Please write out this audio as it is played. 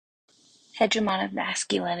Hegemonic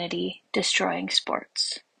Masculinity Destroying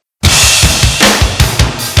Sports.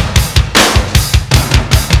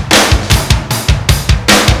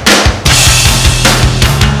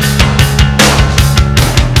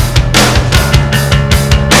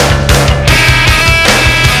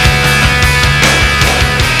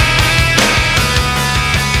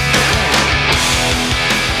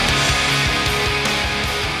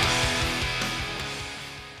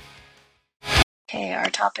 Okay, our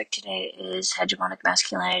topic today is hegemonic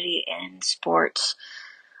masculinity in sports.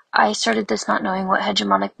 I started this not knowing what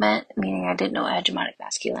hegemonic meant, meaning I didn't know what hegemonic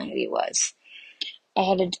masculinity was. I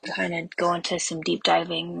had to kind of go into some deep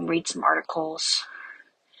diving, read some articles,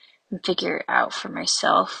 and figure it out for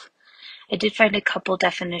myself. I did find a couple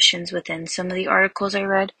definitions within some of the articles I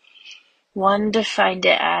read. One defined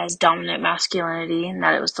it as dominant masculinity, and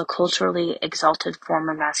that it was the culturally exalted form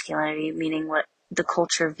of masculinity, meaning what the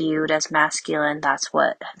culture viewed as masculine, that's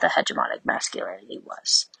what the hegemonic masculinity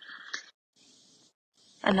was.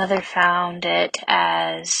 Another found it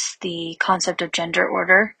as the concept of gender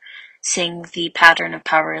order, seeing the pattern of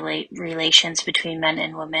power relations between men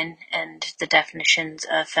and women, and the definitions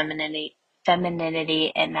of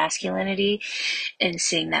femininity and masculinity, and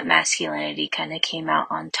seeing that masculinity kind of came out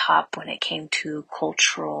on top when it came to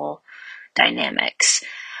cultural dynamics.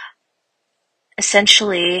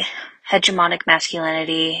 Essentially, hegemonic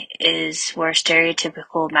masculinity is where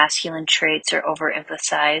stereotypical masculine traits are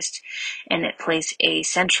overemphasized, and it plays a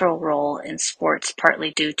central role in sports,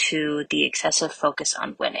 partly due to the excessive focus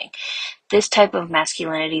on winning. This type of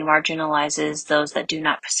masculinity marginalizes those that do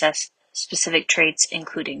not possess specific traits,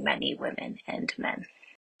 including many women and men.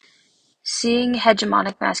 Seeing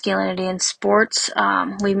hegemonic masculinity in sports,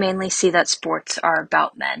 we mainly see that sports are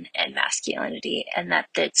about men and masculinity, and that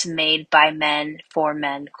it's made by men for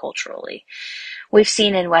men culturally. We've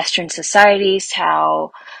seen in Western societies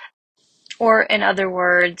how, or in other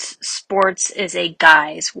words, sports is a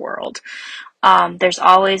guy's world. There's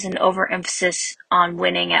always an overemphasis on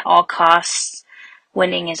winning at all costs.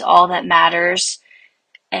 Winning is all that matters,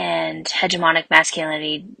 and hegemonic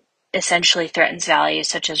masculinity essentially threatens values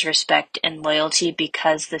such as respect and loyalty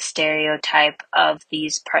because the stereotype of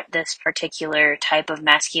this particular type of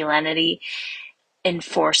masculinity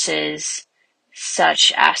enforces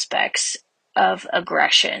such aspects of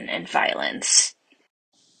aggression and violence.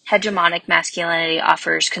 Hegemonic masculinity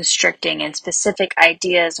offers constricting and specific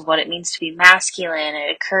ideas of what it means to be masculine. It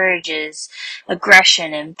encourages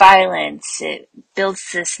aggression and violence. It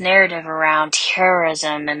builds this narrative around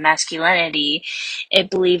heroism and masculinity. It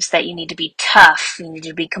believes that you need to be tough, you need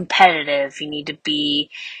to be competitive, you need to be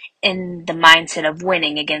in the mindset of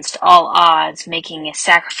winning against all odds, making a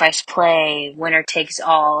sacrifice play, winner takes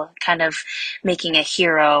all, kind of making a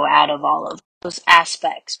hero out of all of those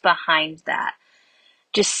aspects behind that.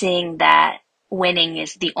 Just seeing that winning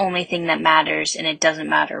is the only thing that matters, and it doesn't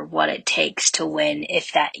matter what it takes to win,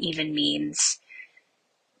 if that even means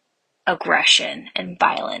aggression and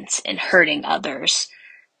violence and hurting others,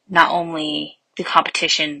 not only the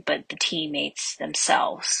competition, but the teammates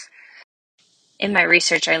themselves. In my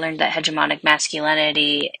research, I learned that hegemonic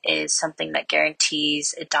masculinity is something that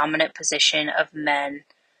guarantees a dominant position of men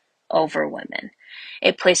over women.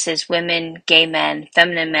 It places women, gay men,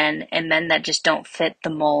 feminine men, and men that just don't fit the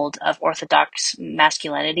mold of orthodox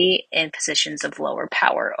masculinity in positions of lower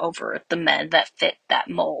power over the men that fit that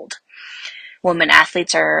mold. Women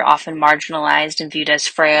athletes are often marginalized and viewed as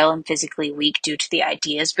frail and physically weak due to the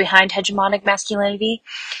ideas behind hegemonic masculinity.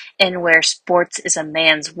 And where sports is a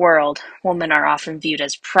man's world, women are often viewed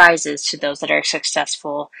as prizes to those that are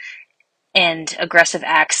successful, and aggressive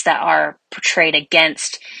acts that are portrayed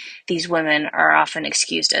against these women are often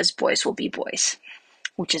excused as boys will be boys,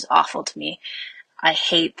 which is awful to me. I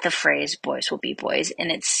hate the phrase boys will be boys, and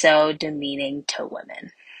it's so demeaning to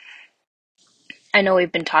women. I know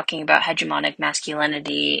we've been talking about hegemonic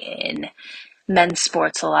masculinity in men's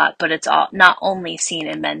sports a lot, but it's not only seen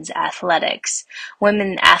in men's athletics.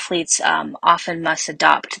 Women athletes often must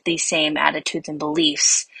adopt these same attitudes and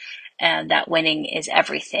beliefs, and that winning is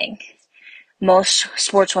everything. Most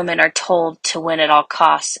sportswomen are told to win at all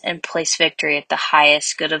costs and place victory at the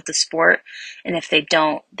highest good of the sport, and if they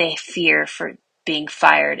don't, they fear for being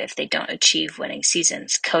fired if they don't achieve winning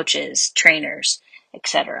seasons, coaches, trainers,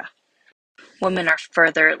 etc. Women are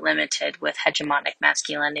further limited with hegemonic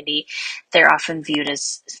masculinity. They're often viewed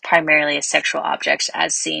as primarily as sexual objects,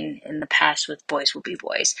 as seen in the past with boys will be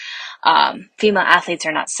boys. Female athletes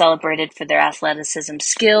are not celebrated for their athleticism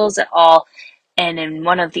skills at all. And in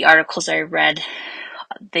one of the articles I read,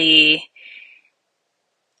 the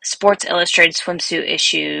Sports Illustrated swimsuit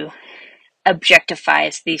issue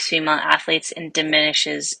objectifies these female athletes and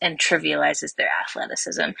diminishes and trivializes their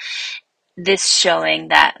athleticism. This showing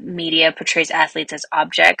that media portrays athletes as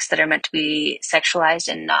objects that are meant to be sexualized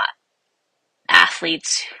and not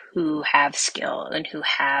athletes who have skill and who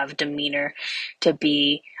have demeanor to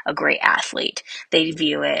be a great athlete. They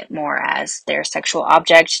view it more as their sexual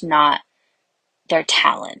object, not their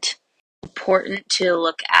talent. Important to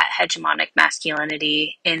look at hegemonic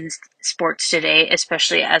masculinity in sports today,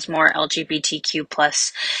 especially as more LGBTQ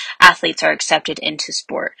plus athletes are accepted into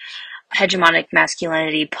sport. Hegemonic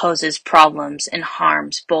masculinity poses problems and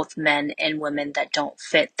harms both men and women that don't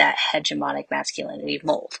fit that hegemonic masculinity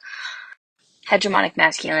mold. Hegemonic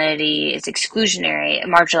masculinity is exclusionary. It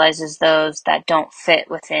marginalizes those that don't fit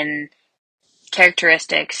within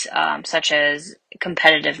characteristics such as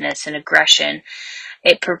competitiveness and aggression.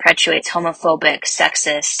 It perpetuates homophobic,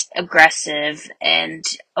 sexist, aggressive, and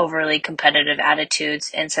overly competitive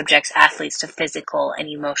attitudes and subjects athletes to physical and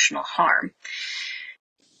emotional harm.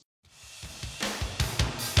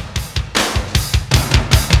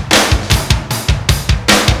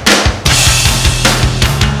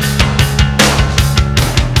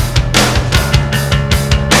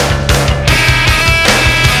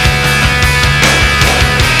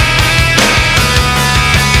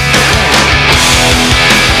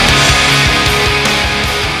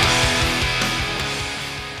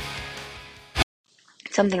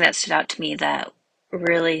 Something that stood out to me that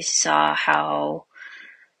really saw how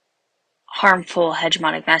harmful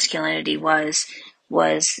hegemonic masculinity was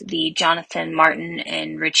the Johnathan Martin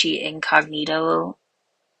and Richie Incognito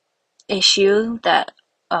issue that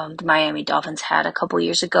the Miami Dolphins had a couple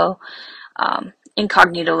years ago.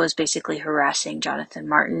 Incognito was basically harassing Johnathan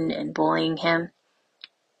Martin and bullying him.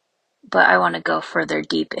 But I want to go further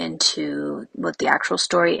deep into what the actual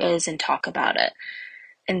story is and talk about it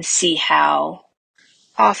and see how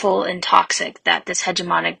awful and toxic that this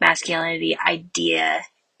hegemonic masculinity idea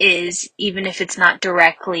is, even if it's not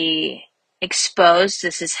directly exposed.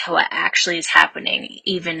 This is what actually is happening,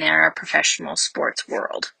 even in our professional sports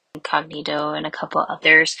world. Incognito and a couple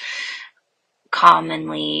others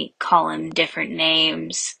commonly call him different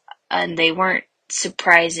names, and they weren't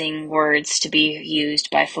surprising words to be used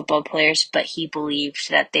by football players, but he believed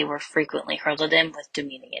that they were frequently hurled at him with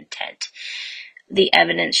demeaning intent. The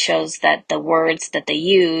evidence shows that the words that they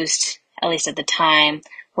used, at least at the time,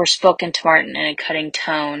 were spoken to Martin in a cutting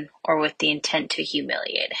tone or with the intent to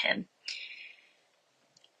humiliate him.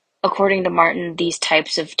 According to Martin, these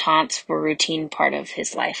types of taunts were a routine part of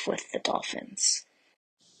his life with the Dolphins.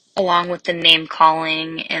 Along with the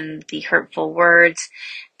name-calling and the hurtful words,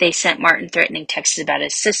 they sent Martin threatening texts about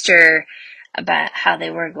his sister, about how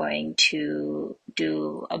they were going to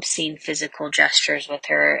do obscene physical gestures with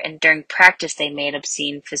her, and during practice they made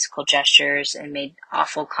obscene physical gestures and made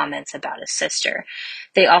awful comments about his sister.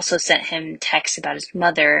 They also sent him texts about his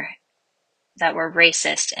mother that were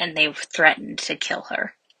racist, and they threatened to kill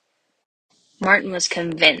her. Martin was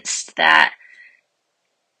convinced that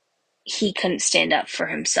he couldn't stand up for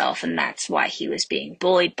himself, and that's why he was being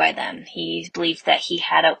bullied by them. He believed that he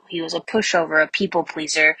was a pushover, a people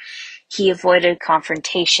pleaser. He avoided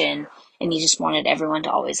confrontation, and he just wanted everyone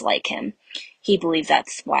to always like him. He believed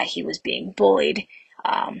that's why he was being bullied.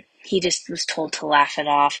 He just was told to laugh it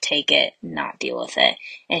off, take it, not deal with it,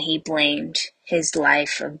 and he blamed his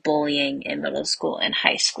life of bullying in middle school and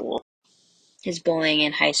high school. His bullying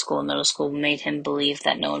in high school and middle school made him believe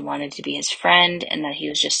that no one wanted to be his friend and that he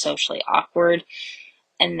was just socially awkward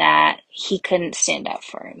and that he couldn't stand up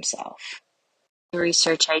for himself. The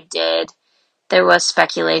research I did, there was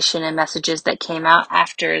speculation and messages that came out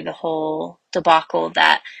after the whole debacle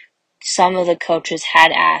that some of the coaches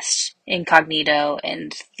had asked Incognito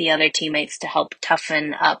and the other teammates to help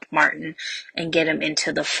toughen up Martin and get him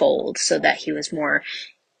into the fold so that he was more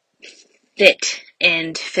fit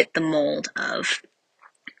and fit the mold of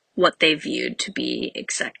what they viewed to be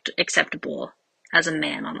acceptable as a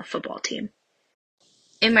man on the football team.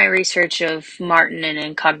 In my research of Martin and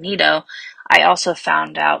Incognito, I also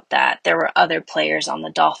found out that there were other players on the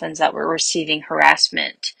Dolphins that were receiving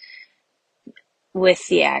harassment with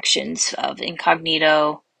the actions of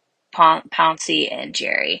Incognito, Pouncey, and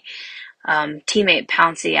Jerry. Teammate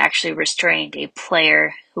Pouncey actually restrained a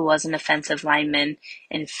player who was an offensive lineman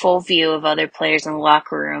in full view of other players in the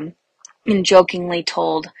locker room and jokingly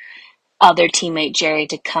told other teammate Jerry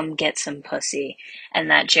to come get some pussy,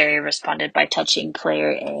 and that Jerry responded by touching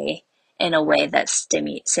player A in a way that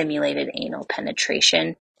simulated anal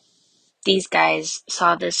penetration. These guys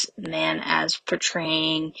saw this man as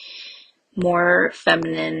portraying more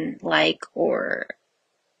feminine-like or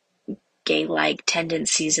gay-like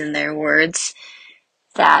tendencies in their words,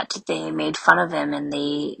 that they made fun of him and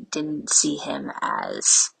they didn't see him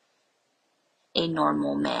as a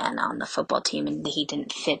normal man on the football team and he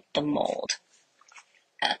didn't fit the mold.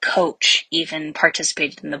 A coach even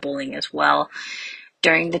participated in the bullying as well.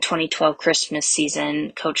 During the 2012 Christmas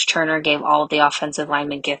season, Coach Turner gave all of the offensive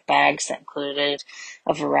linemen gift bags that included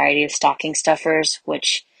a variety of stocking stuffers,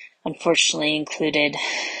 which unfortunately included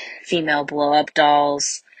female blow-up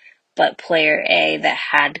dolls, but player A, that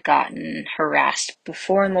had gotten harassed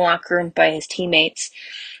before in the locker room by his teammates,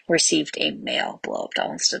 received a male blow-up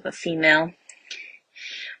doll instead of a female.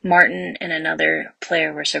 Martin and another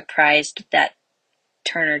player were surprised that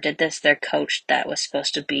Turner did this. Their coach, that was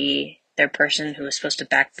supposed to be their person who was supposed to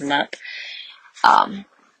back them up.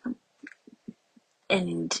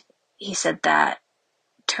 And he said that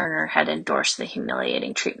Turner had endorsed the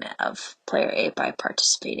humiliating treatment of player A by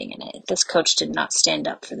participating in it. This coach did not stand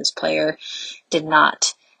up for this player, did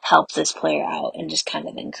not help this player out, and just kind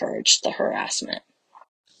of encouraged the harassment.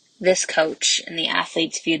 This coach and the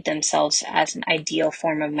athletes viewed themselves as an ideal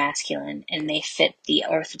form of masculine, and they fit the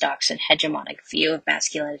orthodox and hegemonic view of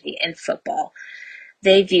masculinity in football.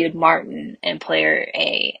 They viewed Martin and player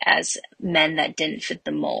A as men that didn't fit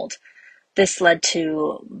the mold. This led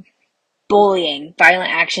to bullying,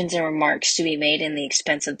 violent actions, and remarks to be made in the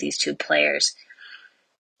expense of these two players.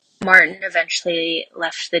 Martin eventually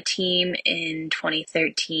left the team in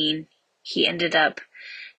 2013. He ended up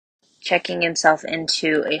checking himself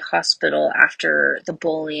into a hospital after the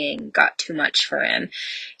bullying got too much for him.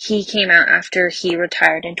 He came out after he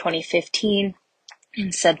retired in 2015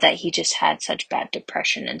 and said that he just had such bad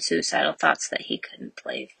depression and suicidal thoughts that he couldn't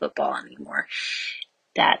play football anymore.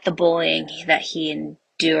 That the bullying that he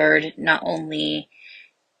endured, not only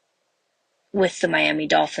with the Miami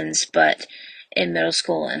Dolphins, but in middle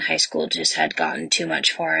school and high school, just had gotten too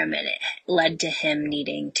much for him, and it led to him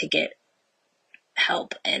needing to get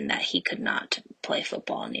help, and that he could not play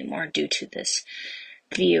football anymore due to this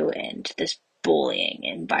view and this bullying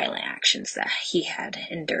and violent actions that he had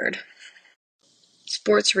endured.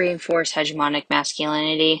 Sports reinforce hegemonic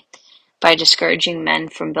masculinity by discouraging men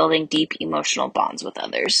from building deep emotional bonds with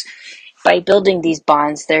others. By building these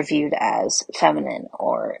bonds, they're viewed as feminine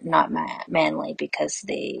or not manly because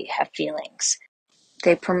they have feelings.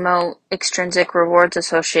 They promote extrinsic rewards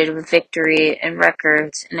associated with victory and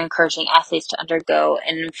records, and encouraging athletes to undergo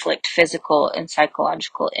and inflict physical and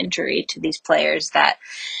psychological injury to these players that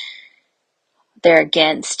they're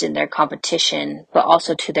against in their competition, but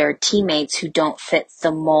also to their teammates who don't fit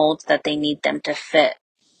the mold that they need them to fit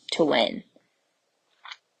to win.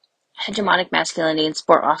 Hegemonic masculinity in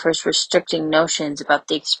sport offers restricting notions about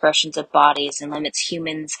the expressions of bodies and limits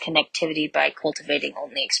humans' connectivity by cultivating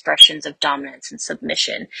only expressions of dominance and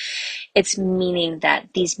submission. It's meaning that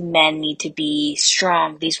these men need to be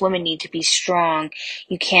strong, these women need to be strong.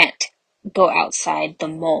 You can't go outside the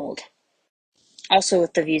mold. Also,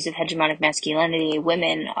 with the views of hegemonic masculinity,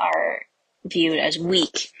 women are viewed as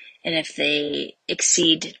weak, and if they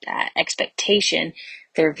exceed that expectation,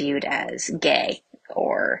 they're viewed as gay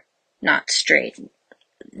or not straight.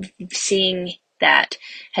 Seeing that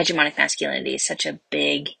hegemonic masculinity is such a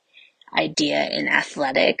big idea in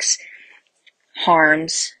athletics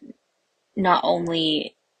harms not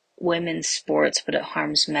only women's sports, but it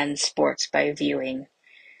harms men's sports by viewing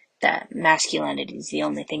that masculinity is the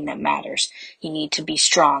only thing that matters. You need to be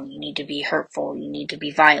strong, you need to be hurtful, you need to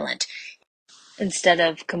be violent. Instead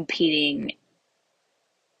of competing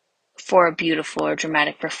for a beautiful or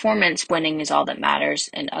dramatic performance, winning is all that matters,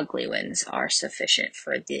 and ugly wins are sufficient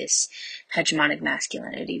for this hegemonic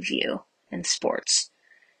masculinity view in sports.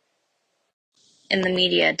 And the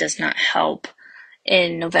media does not help.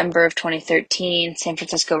 In November of 2013, San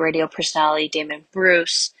Francisco radio personality Damon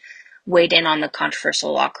Bruce weighed in on the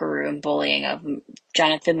controversial locker room bullying of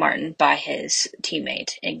Johnathan Martin by his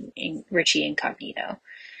teammate, Richie Incognito.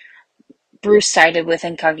 Bruce sided with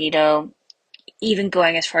Incognito, even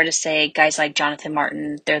going as far to say guys like Johnathan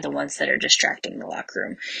Martin, they're the ones that are distracting the locker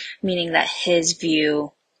room, meaning that his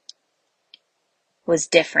view was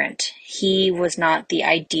different. He was not the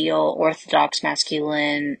ideal orthodox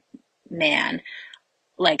masculine man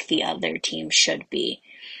like the other team should be.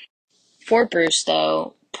 For Bruce,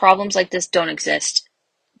 though, problems like this don't exist.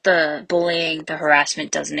 The bullying, the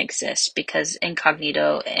harassment doesn't exist because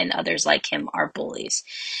Incognito and others like him are bullies.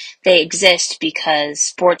 They exist because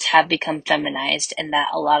sports have become feminized and that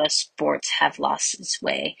a lot of sports have lost its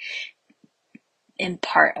way. And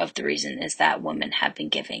part of the reason is that women have been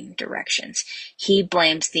giving directions. He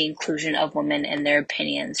blames the inclusion of women and their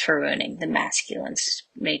opinions for ruining the masculine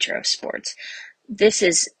nature of sports. This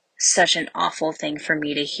is such an awful thing for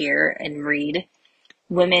me to hear and read.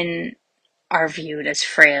 Women are viewed as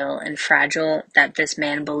frail and fragile, that this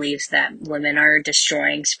man believes that women are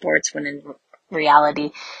destroying sports, when in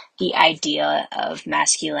reality, the idea of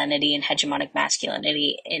masculinity and hegemonic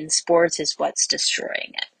masculinity in sports is what's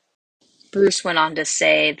destroying it. Bruce went on to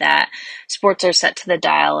say that sports are set to the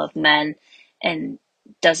dial of men and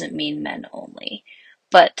doesn't mean men only.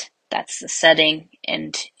 But that's the setting,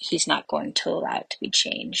 and he's not going to allow it to be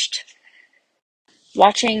changed.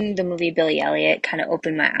 Watching the movie Billy Elliot kind of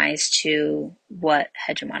opened my eyes to what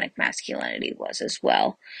hegemonic masculinity was as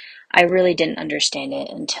well. I really didn't understand it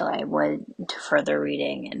until I went into further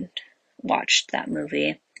reading and watched that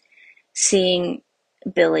movie. Seeing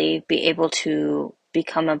Billy be able to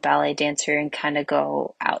become a ballet dancer and kind of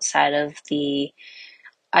go outside of the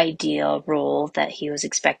ideal role that he was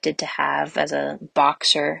expected to have as a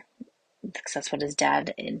boxer, because that's what his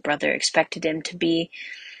dad and brother expected him to be.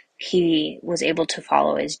 He was able to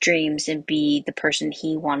follow his dreams and be the person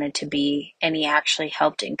he wanted to be, and he actually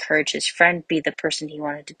helped encourage his friend be the person he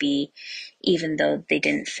wanted to be, even though they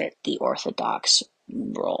didn't fit the orthodox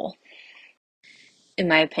role. In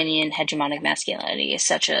my opinion, hegemonic masculinity is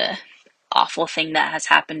such a awful thing that has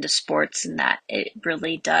happened to sports, and that it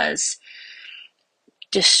really does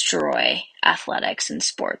destroy athletics and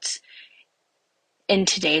sports. In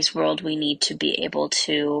today's world, we need to be able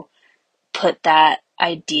to put that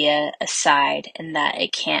idea aside, and that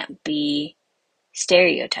it can't be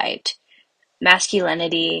stereotyped.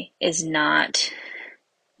 Masculinity is not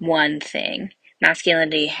one thing.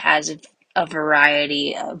 Masculinity has a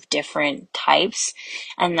variety of different types,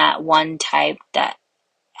 and that one type that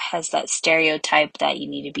has that stereotype that you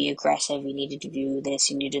need to be aggressive, you need to do this,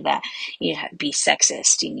 you need to do that, you need to be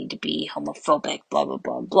sexist, you need to be homophobic, blah, blah,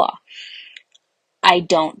 blah, blah. I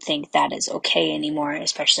don't think that is okay anymore,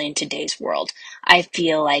 especially in today's world. I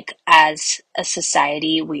feel like as a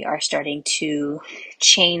society, we are starting to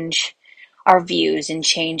change our views and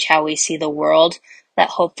change how we see the world, that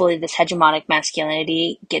hopefully this hegemonic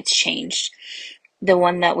masculinity gets changed. The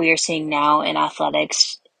one that we are seeing now in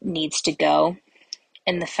athletics needs to go,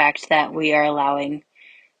 and the fact that we are allowing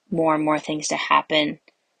more and more things to happen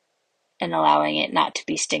and allowing it not to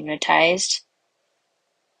be stigmatized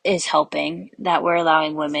is helping. That we're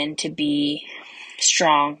allowing women to be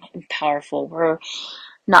strong and powerful. We're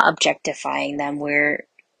not objectifying them. We're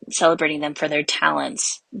celebrating them for their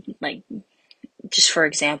talents. Like, just for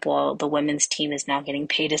example, the women's team is now getting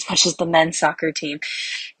paid as much as the men's soccer team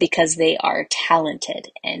because they are talented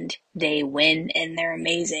and they win and they're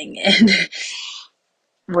amazing. And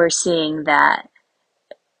we're seeing that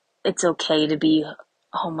it's okay to be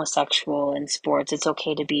homosexual in sports. It's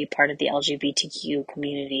okay to be part of the LGBTQ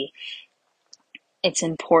community. It's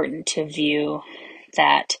important to view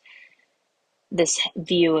that this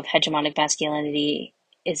view of hegemonic masculinity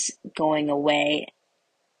is going away,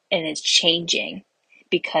 and it's changing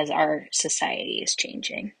because our society is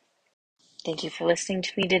changing. Thank you for listening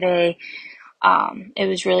to me today. It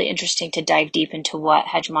was really interesting to dive deep into what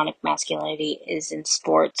hegemonic masculinity is in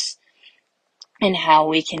sports, and how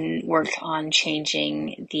we can work on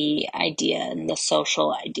changing the idea and the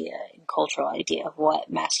social idea and cultural idea of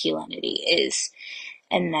what masculinity is,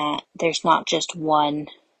 and that there's not just one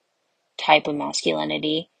type of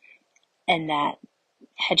masculinity, and that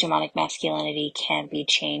hegemonic masculinity can be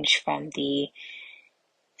changed from the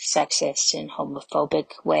sexist and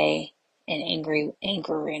homophobic way and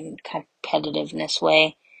anger and competitiveness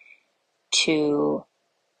way to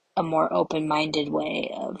a more open-minded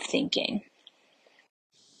way of thinking.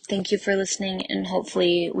 Thank you for listening, and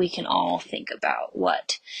hopefully we can all think about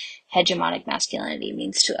what hegemonic masculinity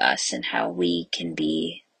means to us and how we can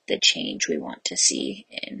be the change we want to see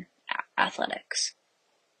in athletics.